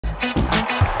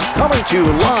Coming to you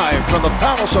live from the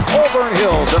Palace of Auburn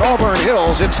Hills. At Auburn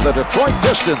Hills, it's the Detroit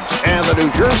Pistons and the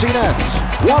New Jersey Nets.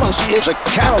 Wallace is a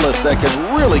catalyst that can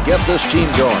really get this team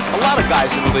going. A lot of guys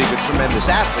in the league are tremendous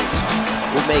athletes.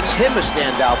 What makes him a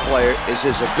standout player is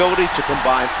his ability to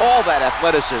combine all that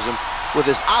athleticism with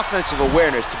his offensive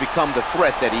awareness to become the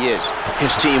threat that he is.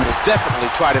 His team will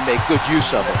definitely try to make good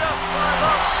use of him.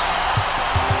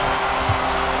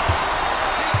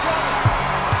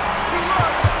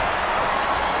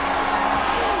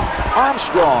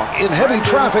 Armstrong in heavy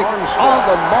traffic on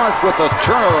the mark with the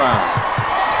turnaround.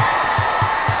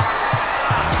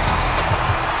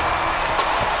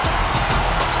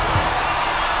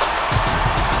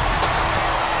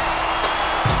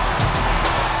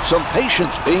 Some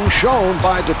patience being shown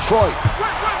by Detroit.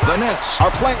 The Nets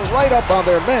are playing right up on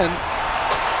their men.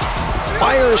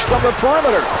 Fires from the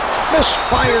perimeter.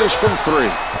 Misfires from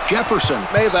three. Jefferson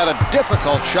made that a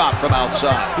difficult shot from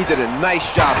outside. He did a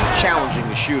nice job of challenging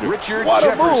the shooter. What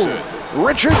a move.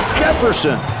 Richard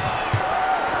Jefferson.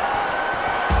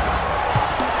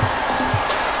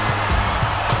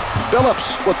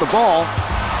 Phillips with the ball.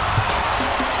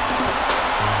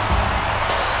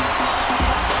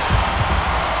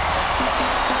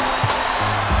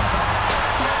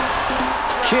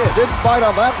 Kidd didn't bite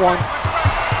on that one.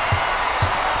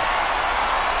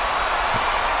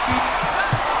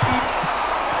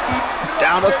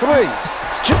 Down to three.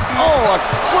 Oh, a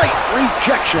great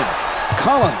rejection.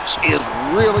 Collins is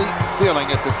really feeling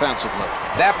it defensively.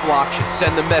 That block should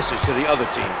send the message to the other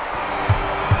team.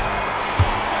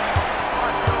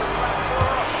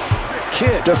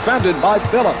 Kidd defended by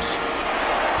Phillips.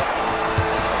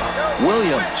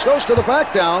 Williams goes to the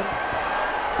back down.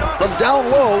 From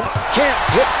down low, can't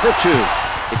hit for two.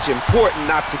 It's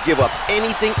important not to give up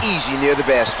anything easy near the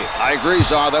basket. I agree,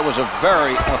 Czar. That was a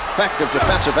very effective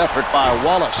defensive effort by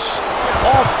Wallace.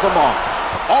 Off the mark.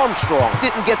 Armstrong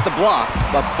didn't get the block,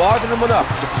 but bothered him enough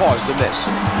to cause the miss.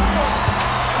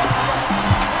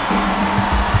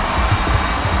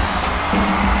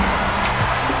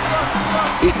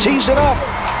 He tees it up.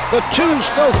 The two's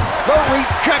no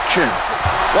rejection.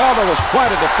 Well, there was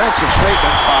quite a defensive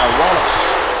statement by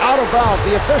Wallace. Out of bounds,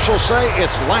 the officials say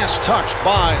it's last touched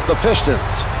by the Pistons.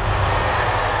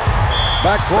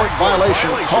 Backcourt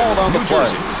violation called on the play.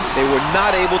 They were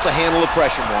not able to handle the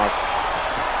pressure, Mark.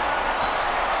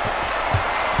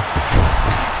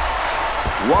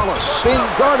 Wallace being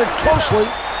guarded closely,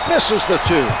 misses the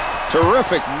two.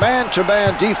 Terrific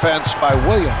man-to-man defense by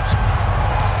Williams.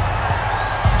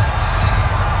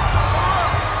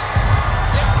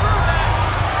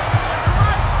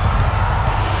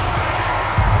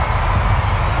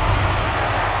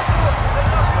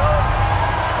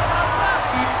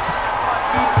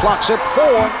 Clock's at 4.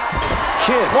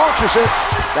 Kidd launches it.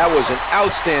 That was an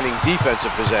outstanding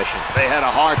defensive possession. They had a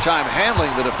hard time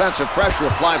handling the defensive pressure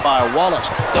applied by Wallace.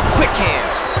 The quick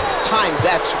hands timed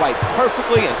that swipe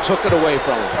perfectly and took it away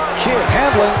from him. Kidd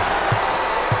handling.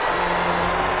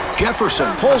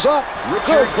 Jefferson pulls up.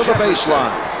 Good for the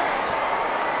baseline.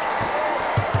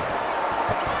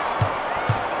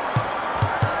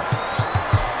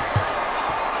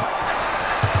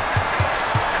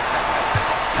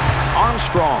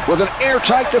 Armstrong with an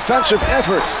airtight defensive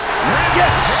effort.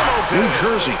 Yes! New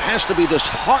Jersey has to be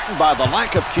disheartened by the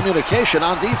lack of communication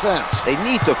on defense. They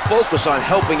need to focus on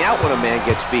helping out when a man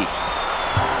gets beat.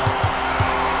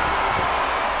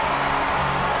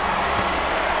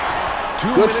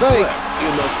 Good fake.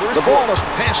 The ball is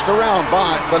passed around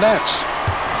by the Nets.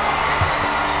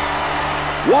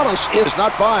 Wallace is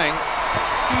not buying.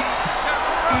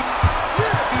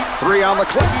 Three on the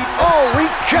clip. Oh,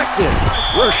 rejected.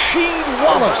 Rasheed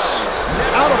Wallace.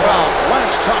 Out of bounds.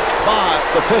 Last touch by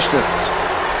the Pistons.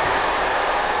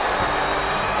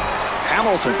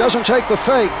 Hamilton doesn't take the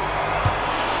fake.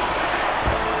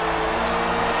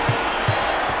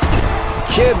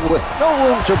 Kidd with no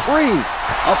room to breathe.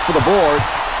 Up for the board.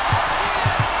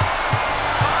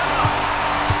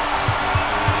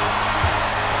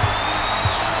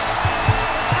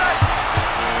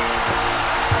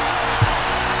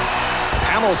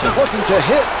 Hamilton looking to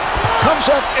hit. Comes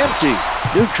up empty.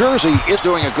 New Jersey is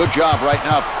doing a good job right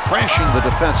now of crashing the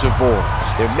defensive boards.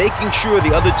 They're making sure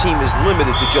the other team is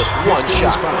limited to just one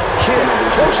shot. Kidd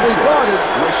closely guarded.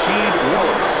 Rasheed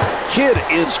Wallace. Kidd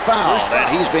is fouled,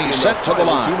 and he's being sent to the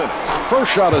line.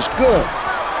 First shot is good.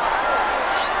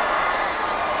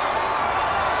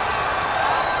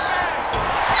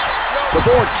 The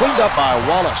board cleaned up by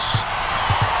Wallace.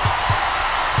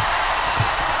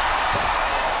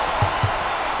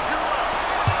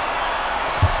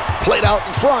 Played out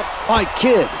in front by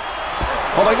Kidd.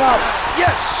 Pulling up.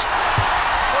 Yes!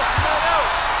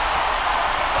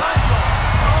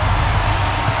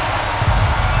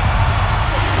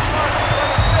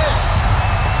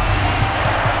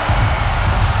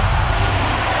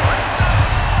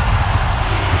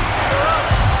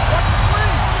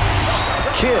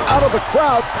 Kidd out of the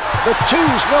crowd. The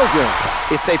two's no good.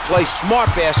 If they play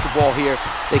smart basketball here,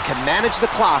 they can manage the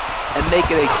clock and make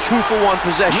it a 2-for-1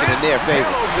 possession in their favor.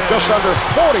 Just under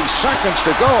 40 seconds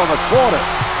to go in the quarter.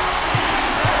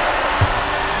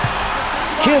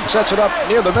 Kidd sets it up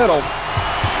near the middle.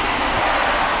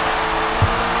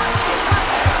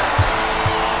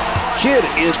 Kidd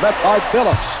is met by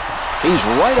Billups. He's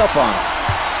right up on him.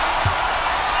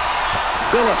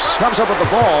 Billups comes up with the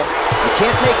ball. You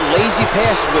can't make lazy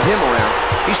passes with him around.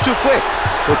 He's too quick.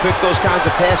 He'll pick those kinds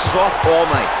of passes off all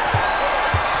night.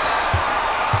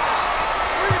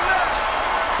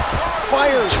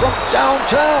 Fires from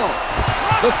downtown.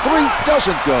 The three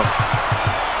doesn't go.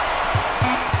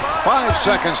 5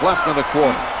 seconds left in the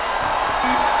quarter.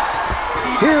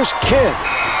 Here's Kidd.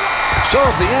 So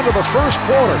at the end of the first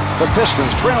quarter, the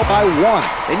Pistons trail by 1.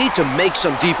 They need to make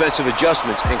some defensive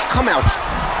adjustments and come out.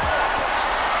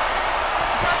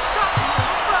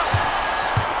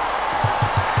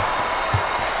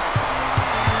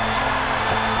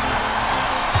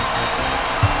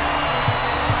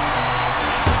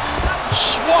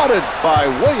 Swatted by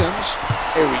Williams.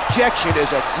 A rejection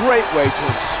is a great way to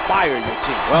inspire your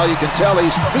team. Well, you can tell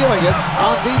he's feeling it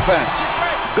on defense.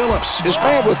 Billups is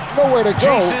man with nowhere to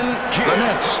go. The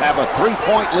Nets have a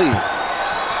 3-point lead.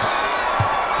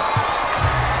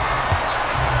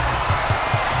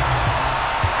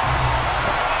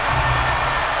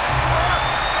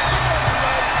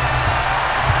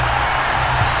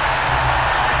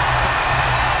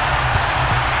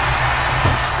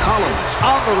 Collins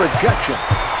on the rejection.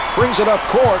 Brings it up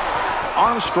court.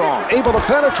 Armstrong able to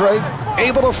penetrate,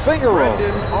 able to finger roll.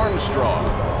 Armstrong.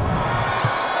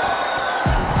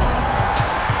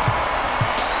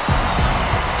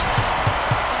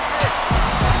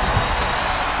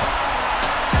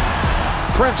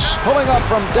 Prince pulling up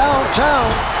from downtown,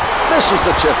 misses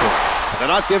the tip-in. They're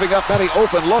not giving up many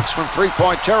open looks from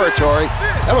three-point territory.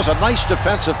 That was a nice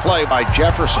defensive play by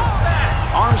Jefferson.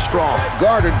 Armstrong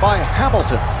guarded by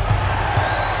Hamilton.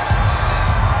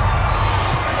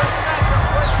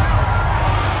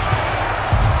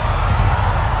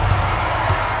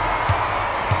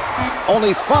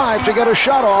 Only 5 to get a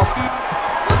shot off.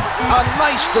 A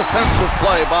nice defensive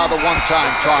play by the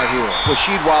one-time Tar Heel.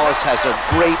 Rasheed Wallace has a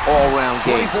great all-round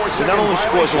game. He not only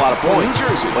scores a lot of points,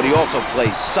 but he also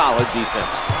plays solid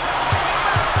defense.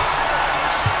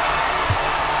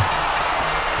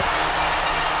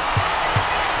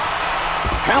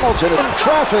 Hamilton in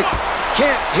traffic,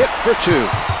 can't hit for 2.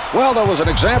 Well, that was an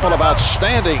example of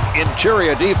outstanding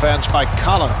interior defense by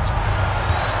Collins.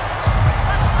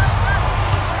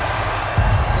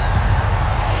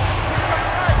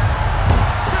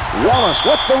 Wallace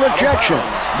with the rejection.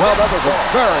 Well, that was a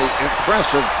very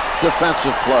impressive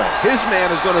defensive play. His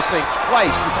man is going to think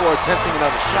twice before attempting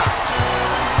another shot.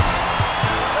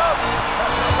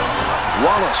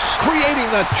 Wallace creating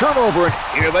that turnover, and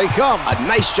here they come. A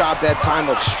nice job that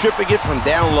time of stripping it from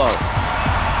down low.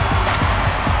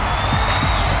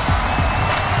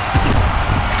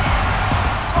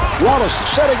 Wallace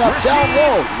setting up down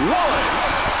low. Wallace.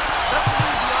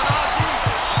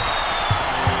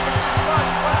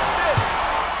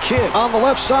 Kidd on the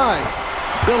left side.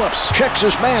 Billups checks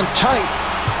his man tight.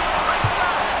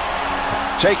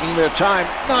 Taking their time,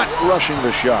 not rushing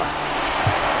the shot.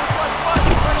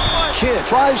 Kidd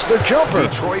tries the jumper.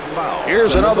 Detroit foul.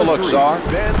 Here's another look, Czar.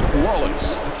 Ben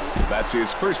Wallace. That's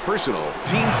his first personal.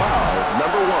 Team foul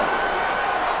number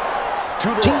 1. To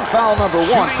the Team line. foul number 1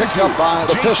 Shooting picked two. up by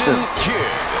the Jason Pistons.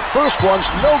 Kidd. First one's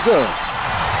no good.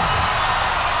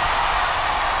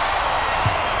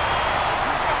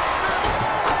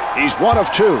 He's 1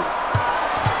 of 2.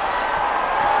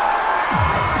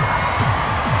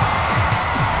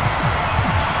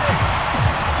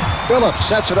 Billups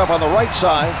sets it up on the right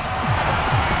side.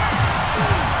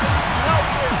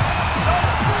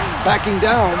 Backing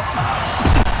down.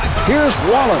 Here's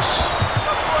Wallace.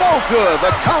 No good.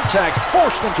 The contact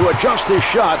forced him to adjust his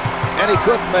shot, and he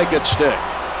couldn't make it stick.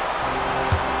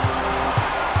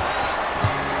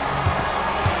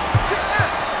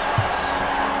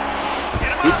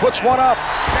 He puts one up.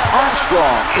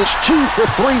 Armstrong is 2 for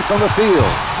 3 from the field.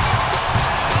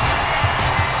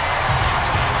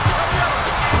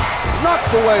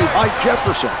 Knocked away by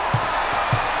Jefferson.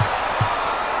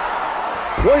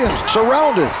 Williams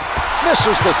surrounded.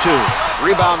 Misses the 2.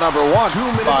 Rebound number 1 2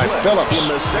 minutes by left Billups. in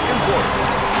the second quarter.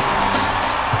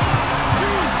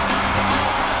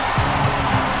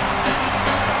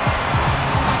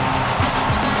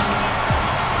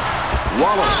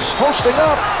 Wallace posting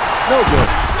up. No good.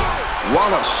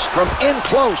 Wallace from in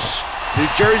close. New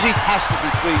Jersey has to be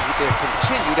pleased with their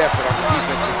continued effort on the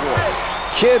defensive boards.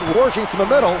 Kidd working from the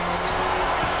middle.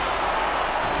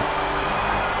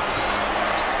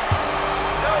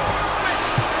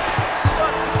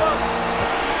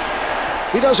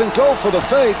 He doesn't go for the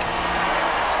fake.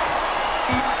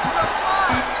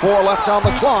 4 left on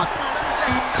the clock.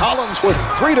 Collins with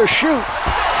 3 to shoot.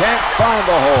 Can't find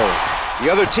the hole. The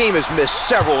other team has missed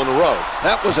several in a row.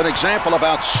 That was an example of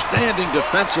outstanding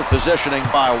defensive positioning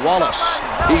by Wallace.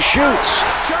 He shoots.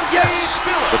 Yes!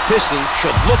 The Pistons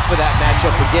should look for that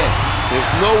matchup again. There's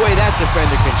no way that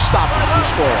defender can stop him from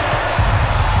scoring.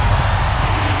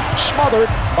 Smothered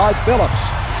by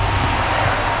Billups.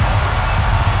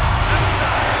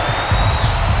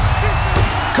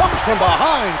 Comes from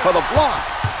behind for the block.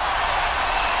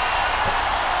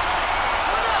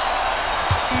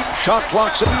 Shot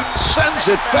clocks it, sends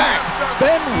it back.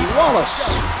 Ben Wallace.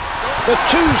 The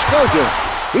two's no good.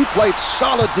 He played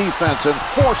solid defense and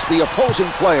forced the opposing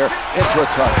player into a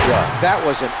tough shot. That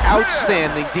was an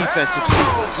outstanding defensive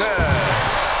sequence.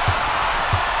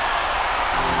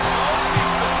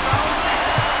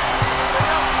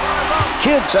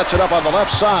 Kidd sets it up on the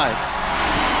left side.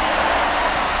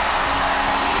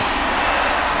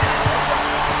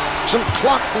 Some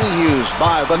clock being used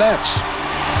by the Nets.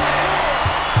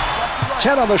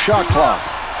 10 on the shot clock.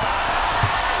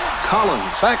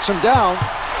 Collins backs him down.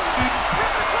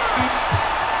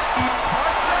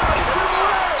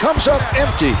 Comes up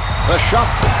empty. The shot.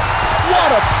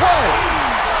 What a play!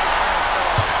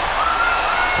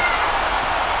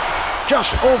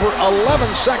 Just over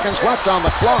 11 seconds left on the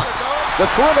clock. The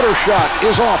perimeter shot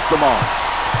is off the mark.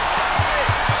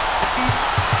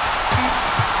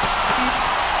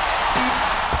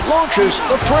 Launches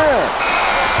the prayer.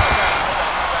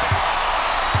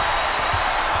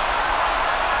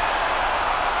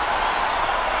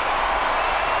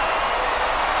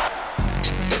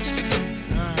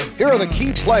 Here are the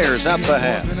key players at the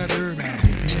half.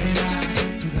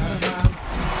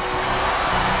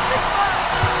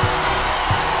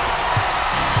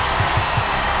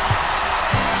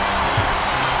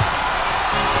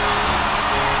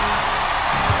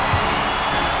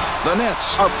 The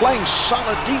Nets are playing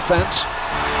solid defense.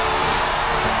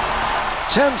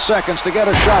 10 seconds to get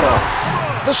a shot off.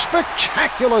 The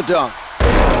spectacular dunk.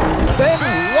 Ben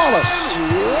Wallace.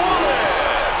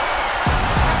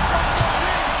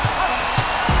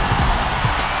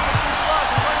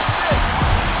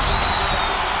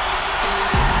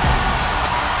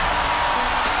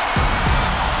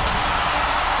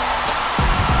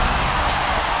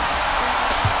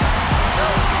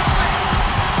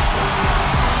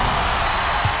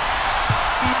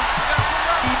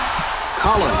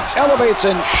 Collins elevates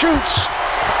and shoots.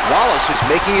 Wallace is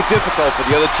making it difficult for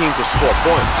the other team to score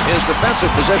points. His defensive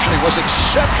positioning was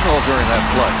exceptional during that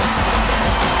play.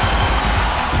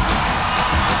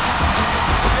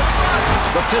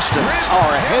 The Pistons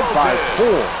are ahead by 4.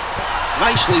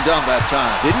 Nicely done that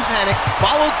time. Didn't panic,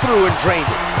 followed through and drained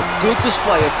it. A good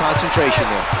display of concentration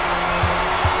there.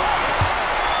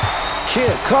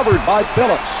 Kidd covered by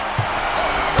Billups.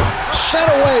 Sent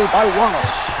away by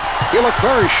Wallace. He looked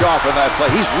very sharp in that play.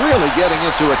 He's really getting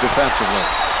into it defensively.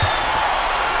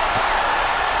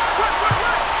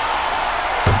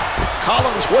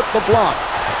 Collins with the block.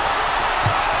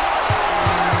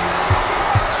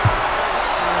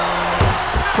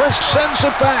 Prince sends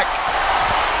it back.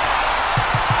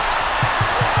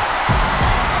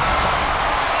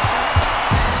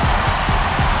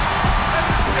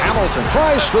 Hamilton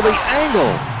tries for the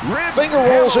angle. Finger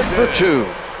rolls it for 2.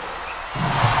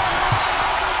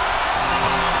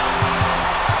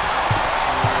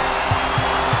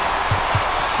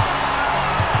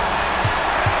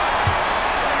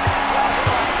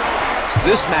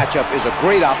 This matchup is a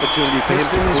great opportunity for him to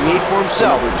create for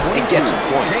himself and get some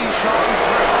points.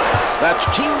 That's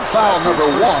team foul number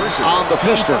 1 on the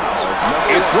Pistons.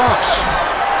 It drops.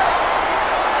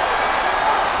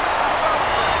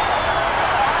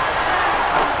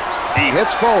 He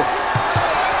hits both.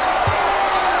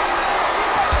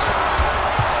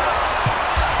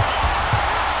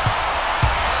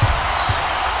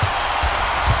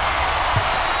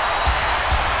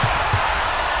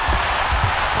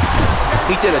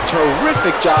 He did a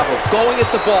terrific job of going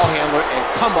at the ball handler and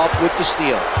come up with the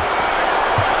steal.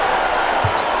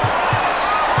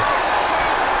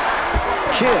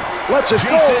 Kidd lets it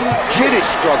go. Kidd is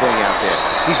struggling out there.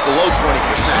 He's below 20%.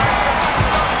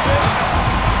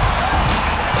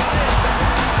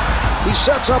 He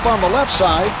sets up on the left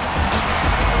side.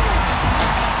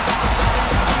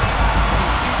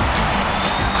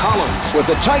 Collins with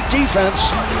a tight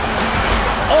defense.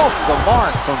 Off the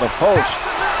mark from the post.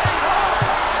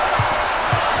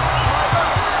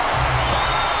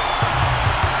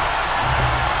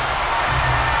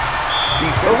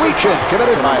 The reach-in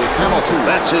committed by Hamilton.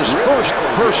 That's his first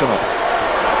personal.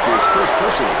 That's his first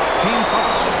personal. Team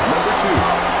foul, number 2.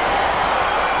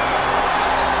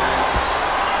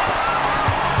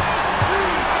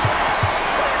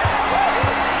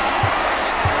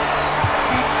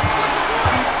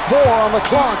 4 on the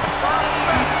clock.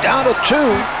 Down to 2.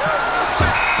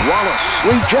 Wallace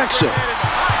rejects it.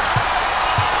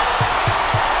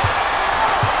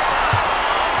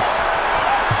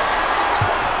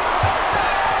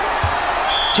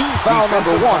 Team foul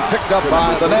number 1 picked up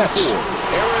by the Nets.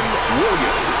 Aaron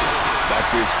Williams.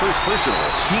 That's his first personal.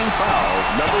 Team foul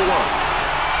number 1.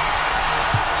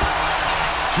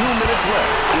 2 minutes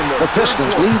left in The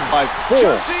Pistons lead by 4.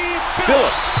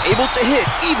 Phillips able to hit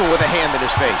even with a hand in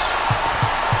his face.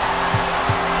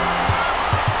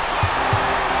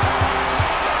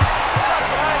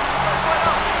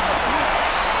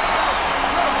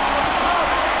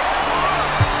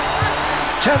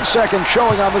 Seconds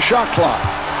showing on the shot clock.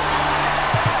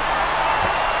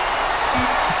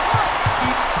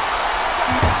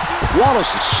 Wallace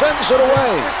sends it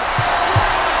away.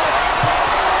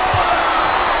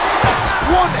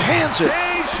 One hands it.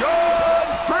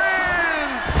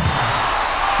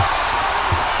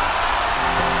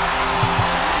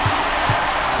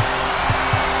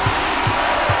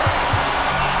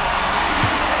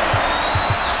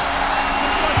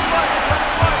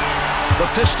 The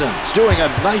Pistons doing a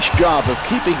nice job of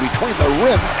keeping between the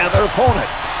rim and their opponent.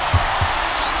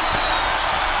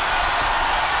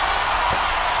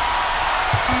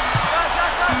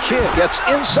 Kidd gets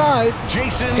inside,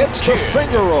 Jason gets Kidd. the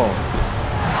finger roll.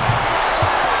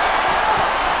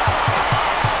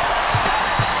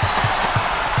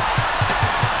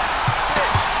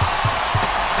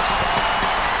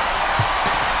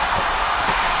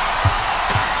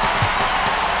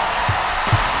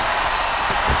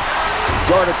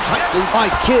 Guarded tightly by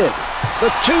Kidd. The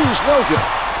 2's no good.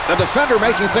 The defender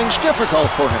making things difficult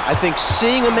for him. I think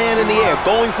seeing a man in the air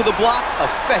going for the block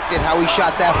affected how he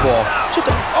shot that ball. Took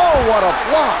a... Oh, what a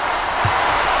block.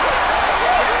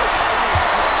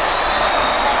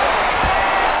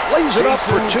 Lays it up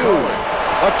for 2.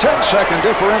 A 10-second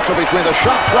differential between the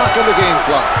shot clock and the game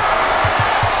clock.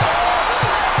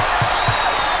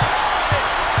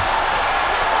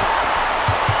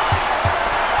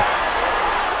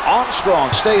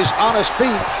 Armstrong stays on his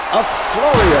feet. A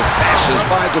flurry of passes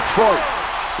by Detroit.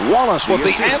 Wallace with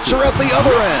the answer at the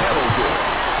other end.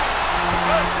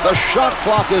 The shot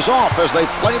clock is off as they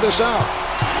play this out.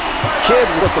 Kidd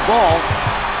with the ball.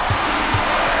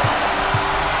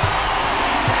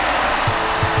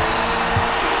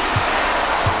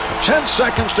 Ten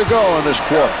seconds to go in this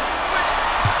quarter.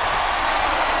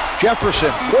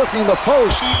 Jefferson working the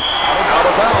post. Out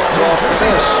of bounds off the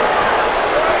miss.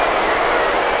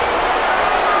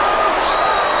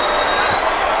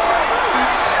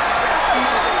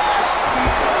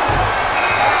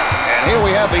 Here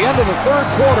we have the end of the third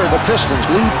quarter. The Pistons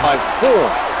lead by 4.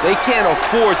 They can't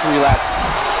afford to relax.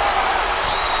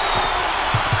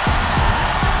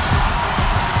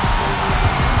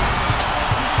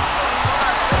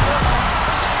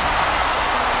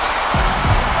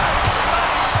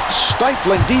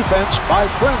 Stifling defense by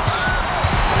Prince.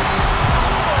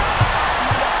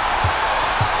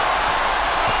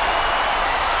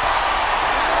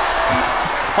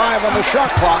 Five on the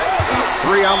shot clock.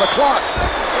 3 on the clock.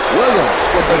 Williams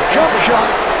with the jump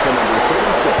shot. To number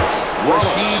 36.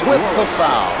 Wallace with the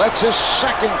foul. That's his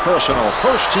second personal.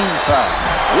 First team foul.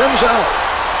 Rims out.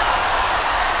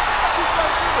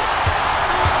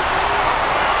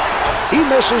 He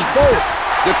misses both.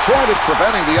 Detroit is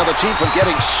preventing the other team from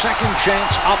getting second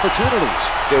chance opportunities.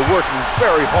 They're working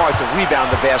very hard to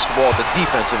rebound the basketball at the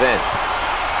defensive end.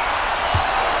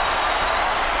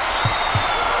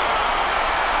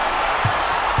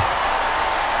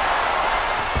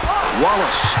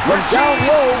 Wallace from down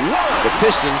low. The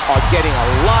Pistons are getting a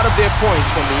lot of their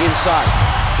points from the inside.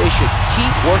 They should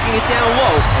keep working it down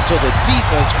low until the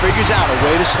defense figures out a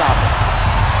way to stop it.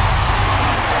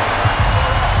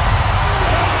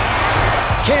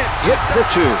 Can't hit for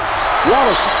 2.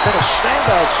 Wallace has been a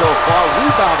standout so far,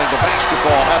 rebounding the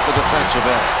basketball at the defensive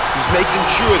end. He's making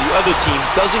sure the other team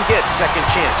doesn't get second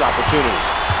chance opportunities.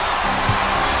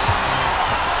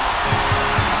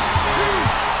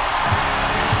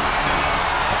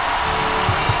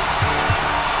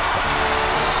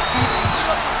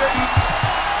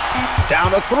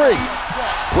 Down to 3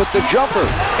 with the jumper,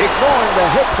 ignoring the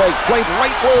hip fake played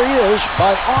right where he is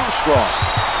by Armstrong.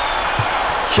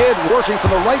 Kidd working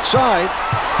from the right side.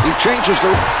 He changes to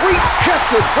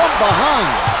rejected from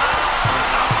behind.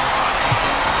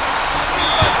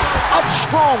 Up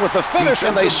strong with the finish,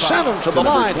 and they send him to the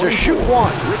line to shoot 1.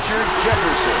 Richard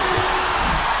Jefferson.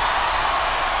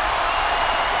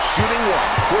 Shooting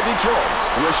 1 for Detroit.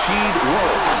 Rasheed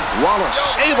Wallace.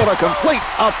 Wallace able to complete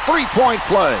a 3-point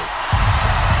play.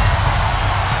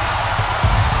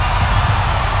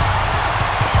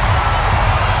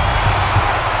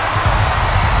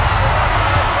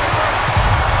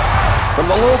 from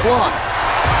the low block.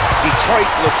 Detroit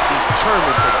looks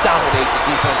determined to dominate the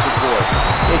defensive board.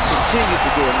 They continue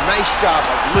to do a nice job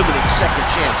of limiting second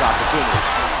chance opportunities.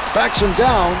 Backs him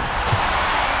down.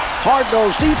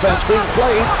 Hard-nosed defense being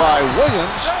played by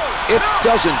Williams. It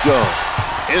doesn't go.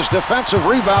 His defensive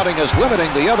rebounding is limiting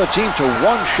the other team to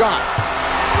one shot.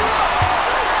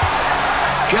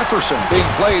 Jefferson being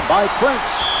played by Prince.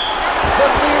 The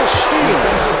near steal.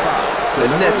 The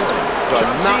Nets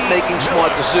are not making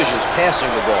smart decisions passing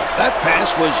the ball. That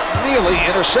pass was nearly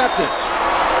intercepted.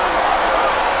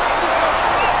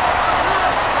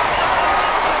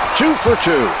 2 for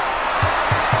 2.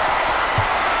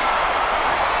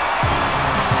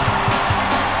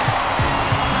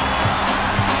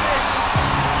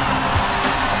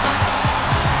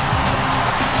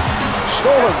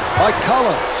 Stolen by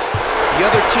Collins. The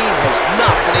other team has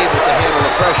not been able to handle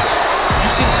the pressure. You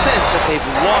can sense that they've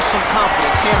lost some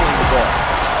confidence handling the ball.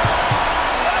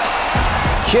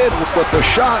 Kidd with the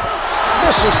shot,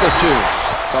 misses the two.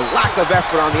 The lack of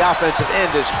effort on the offensive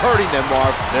end is hurting them,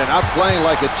 Marv. They're not playing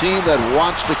like a team that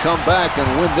wants to come back and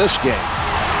win this game.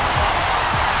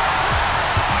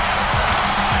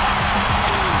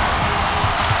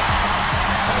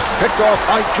 Picked off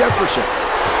by Jefferson.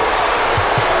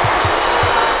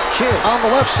 Kidd on the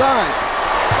left side.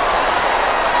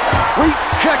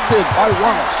 Rejected by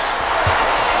Wallace.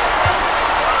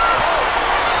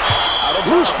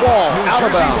 Loose ball, out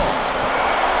of bounds.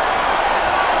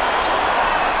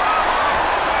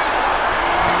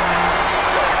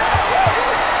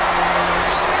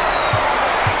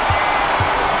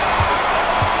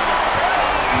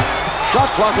 Shot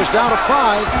clock is down to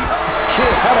 5.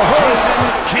 Kidd had a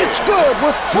hole. It's good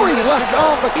with 3 left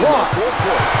on the clock.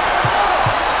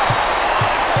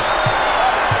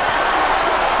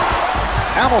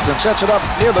 Hamilton sets it up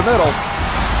near the middle.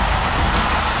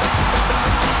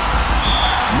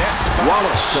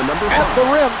 Wallace at the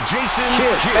rim.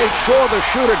 Kidd made sure the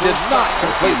shooter did not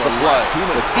complete the play.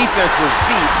 The defense was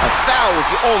beat. A foul was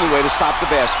the only way to stop the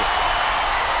basket.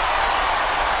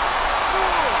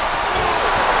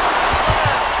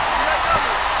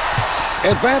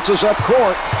 Advances up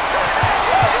court.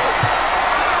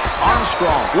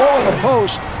 Armstrong low in the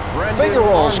post. Finger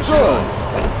rolls good.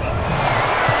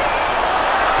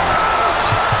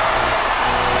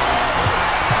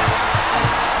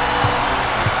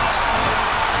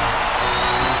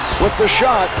 With the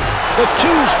shot, the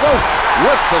two's no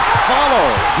with the follow.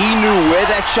 He knew where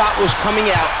that shot was coming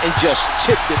out and just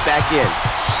tipped it back in.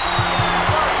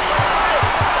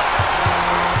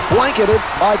 Blanketed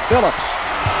by Phillips.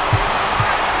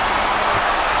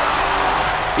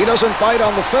 He doesn't bite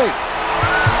on the fake.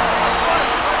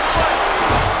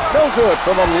 No good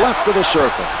from the left of the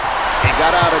circle. He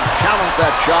got out and challenged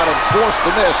that shot and forced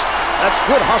the miss. That's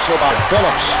good hustle by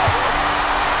Phillips.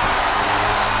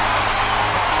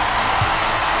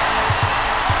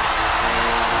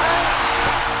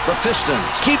 The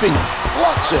Pistons keeping him.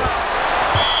 Blocks it.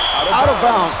 Out of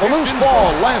bounds. The loose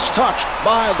ball last touched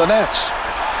by the Nets.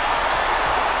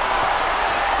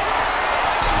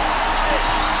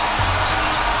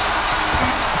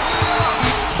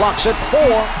 Clock's at 4.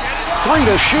 3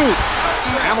 to shoot.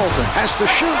 Hamilton has to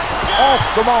shoot off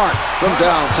the mark from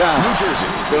downtown. New Jersey.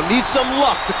 They'll need some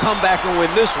luck to come back and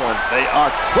win this one. They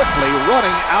are quickly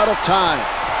running out of time.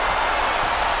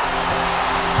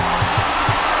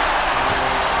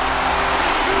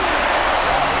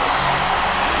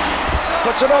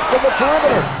 Puts it up from the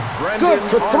perimeter. Good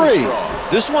for 3.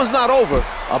 This one's not over.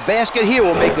 A basket here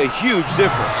will make a huge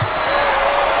difference.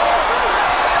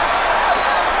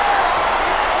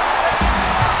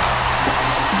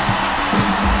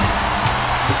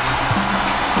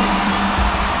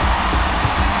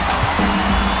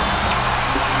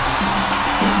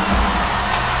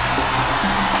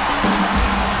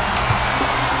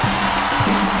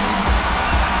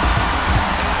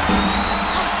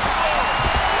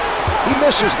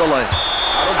 Misses the lay.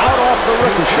 Out off the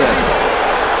ricochet.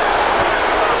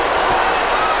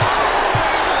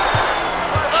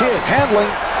 Kidd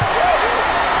handling.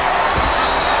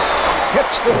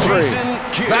 Hits the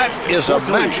 3. That is a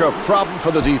matchup problem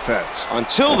for the defense.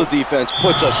 Until the defense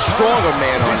puts a stronger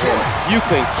man on him, you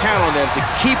can count on them to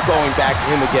keep going back to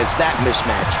him against that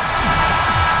mismatch.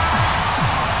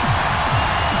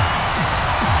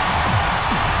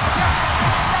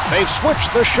 They've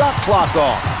switched the shot clock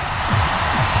off.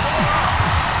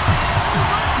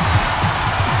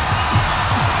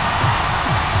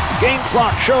 Game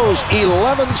clock shows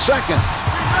 11 seconds.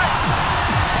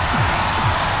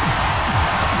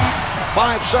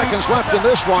 5 seconds left in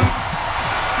this one.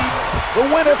 The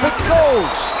win if it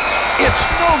goes. It's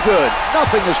no good.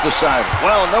 Nothing is decided.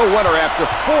 Well, no winner after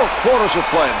 4 quarters of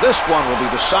play. This one will be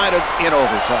decided in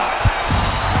overtime.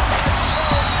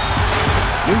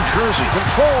 New Jersey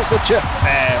controls the tip,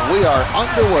 and we are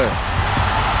underway.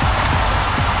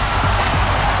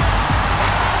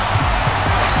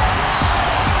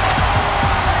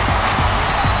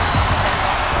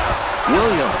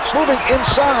 Williams moving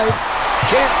inside,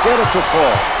 can't get it to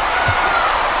fall.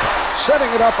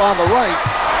 Setting it up on the right.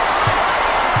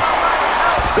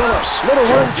 Billups, little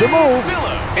room to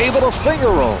move, able to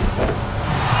finger roll.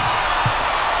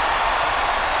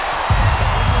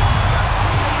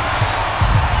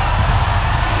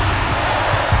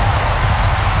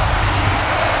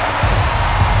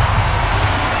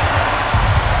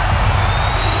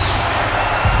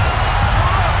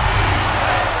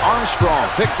 Armstrong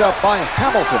picked up by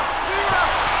Hamilton.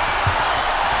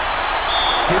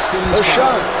 Pistons The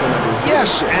shot.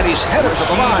 Yes, And he's headed to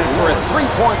the line for a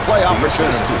 3-point play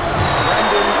opportunity.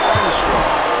 Brandon Armstrong.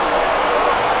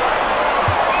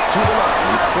 To the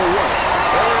line for 1.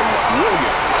 Aaron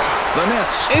Williams. The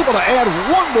Nets able to add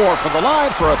 1 more from the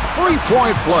line for a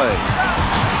 3-point play.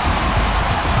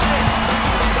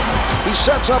 He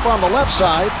sets up on the left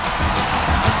side.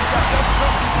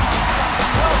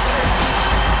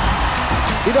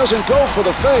 He doesn't go for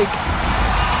the fake.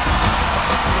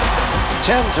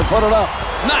 10 to put it up.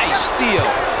 Nice steal.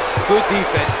 Good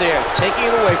defense there, taking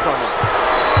it away from him.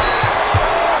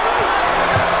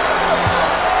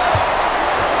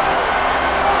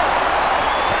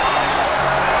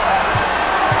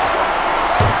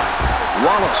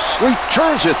 Wallace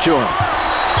returns it to him.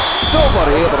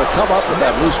 Nobody able to come up with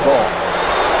that loose ball.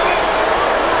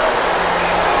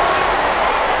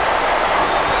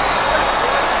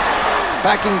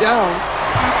 Backing down.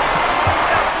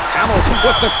 Hamilton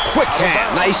with the quick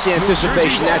hand. Nice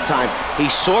anticipation that time. He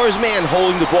saw his man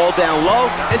holding the ball down low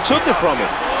and took it from him.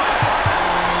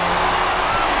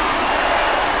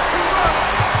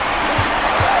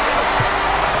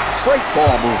 Great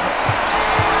ball movement.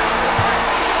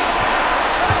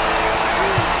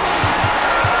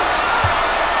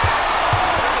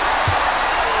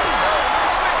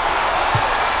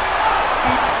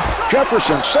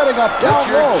 Jefferson setting up down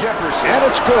low, and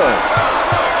it's good.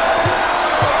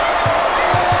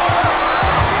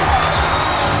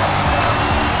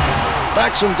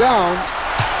 Backs him down.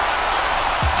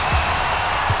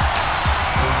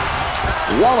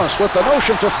 Wallace with the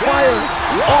notion to fire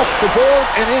off the board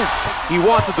and in. He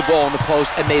wanted the ball in the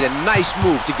post and made a nice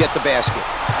move to get the basket.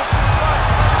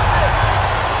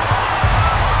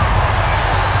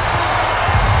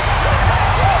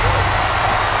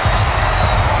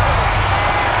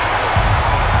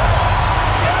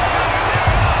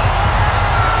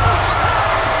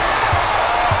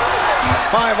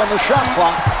 Five on the shot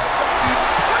clock.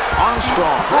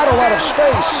 Armstrong, not a lot of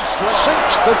space,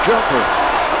 sinks the jumper.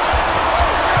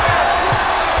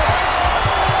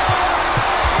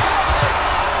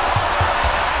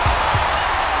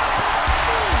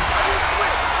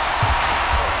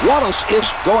 Wallace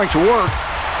is going to work.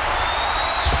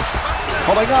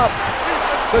 Pulling up.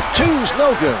 The 2's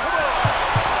no good.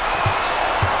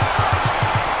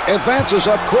 Advances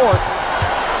up court.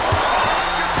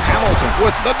 Hamilton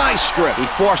with the nice strip. He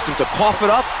forced him to cough it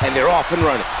up, and they're off and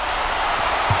running.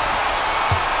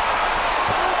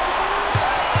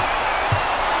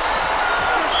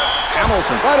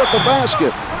 Hamilton right at the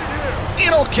basket.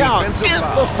 It'll count in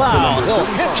the foul. He'll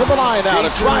hit to the line now to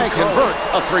try and convert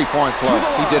a 3-point play.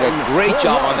 He did a great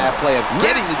job on that play of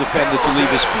getting the defender to leave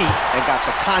his feet and got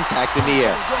the contact in the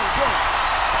air.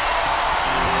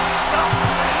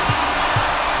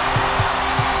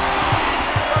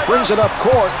 Brings it up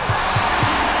court.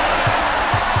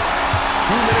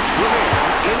 2 minutes remaining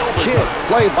in overtime. Kidd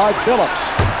played by Billups.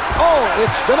 Oh,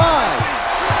 it's denied.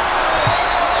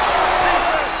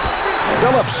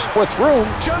 Billups with room.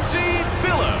 Chauncey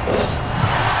Billups.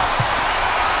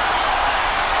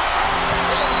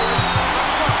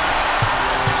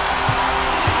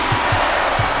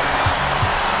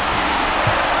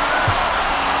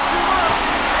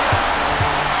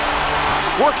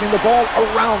 Working the ball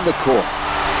around the court.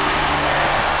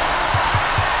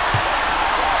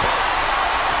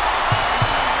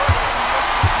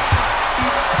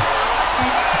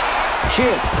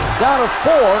 Kidd down to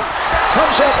 4,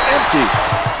 comes up empty.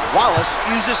 Wallace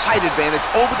used his height advantage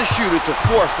over the shooter to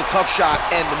force the tough shot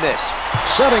and the miss.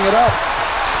 Setting it up.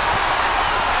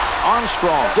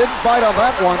 Armstrong didn't bite on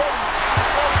that one.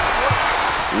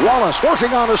 Wallace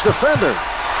working on his defender.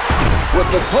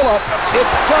 With the pull-up, it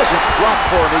doesn't drop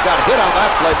for him. He got hit on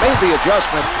that play, made the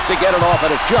adjustment to get it off,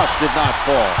 and it just did not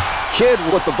fall. Kidd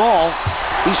with the ball.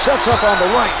 He sets up on the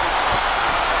right.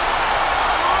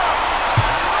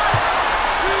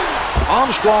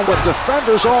 Armstrong with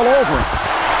defenders all over him.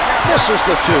 Misses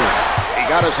the two. He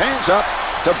got his hands up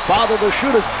to bother the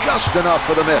shooter just enough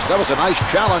for the miss. That was a nice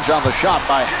challenge on the shot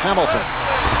by Hamilton.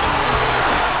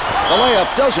 The layup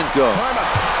doesn't go.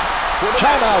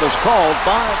 Timeout is called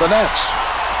by the Nets.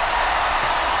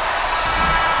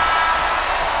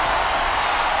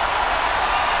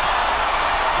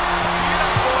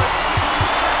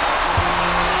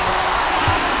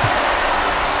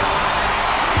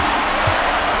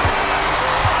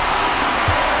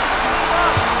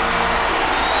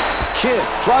 Kidd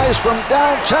tries from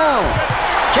downtown.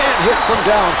 Can't hit from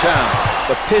downtown.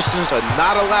 The Pistons are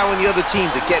not allowing the other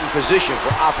team to get in position for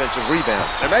offensive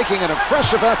rebounds. They're making an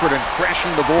impressive effort in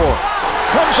crashing the board.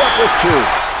 Comes up with two.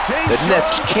 The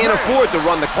Nets can't afford to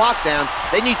run the clock down.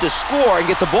 They need to score and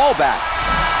get the ball back.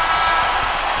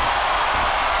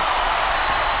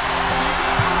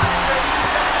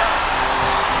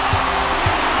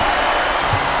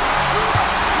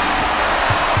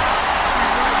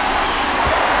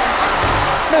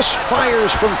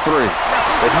 Misfires from three.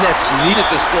 The Nets needed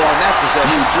to score on that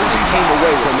possession. Jersey came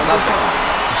away with nothing.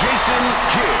 Jason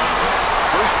Kidd.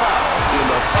 First foul in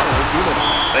the final 2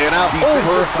 minutes. They are now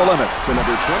over the limit. To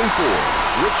number 24,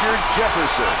 Richard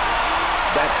Jefferson.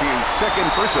 That's his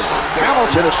second personal.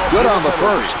 Hamilton is good on the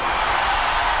first.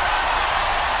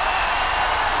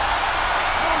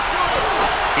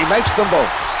 He makes them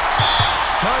both.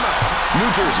 Timeout, New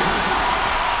Jersey.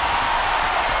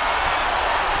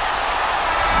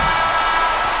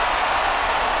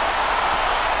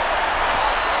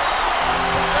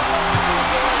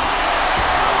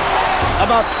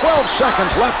 About 12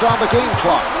 seconds left on the game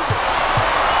clock.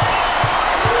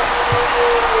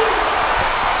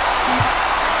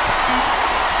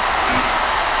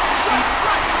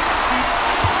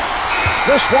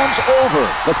 This one's over.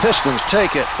 The Pistons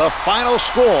take it. The final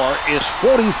score is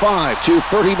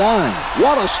 45-39.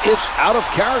 Wallace is out of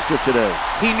character today.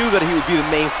 He knew that he would be the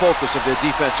main focus of their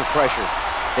defensive pressure.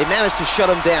 They managed to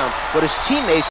shut him down, but his teammates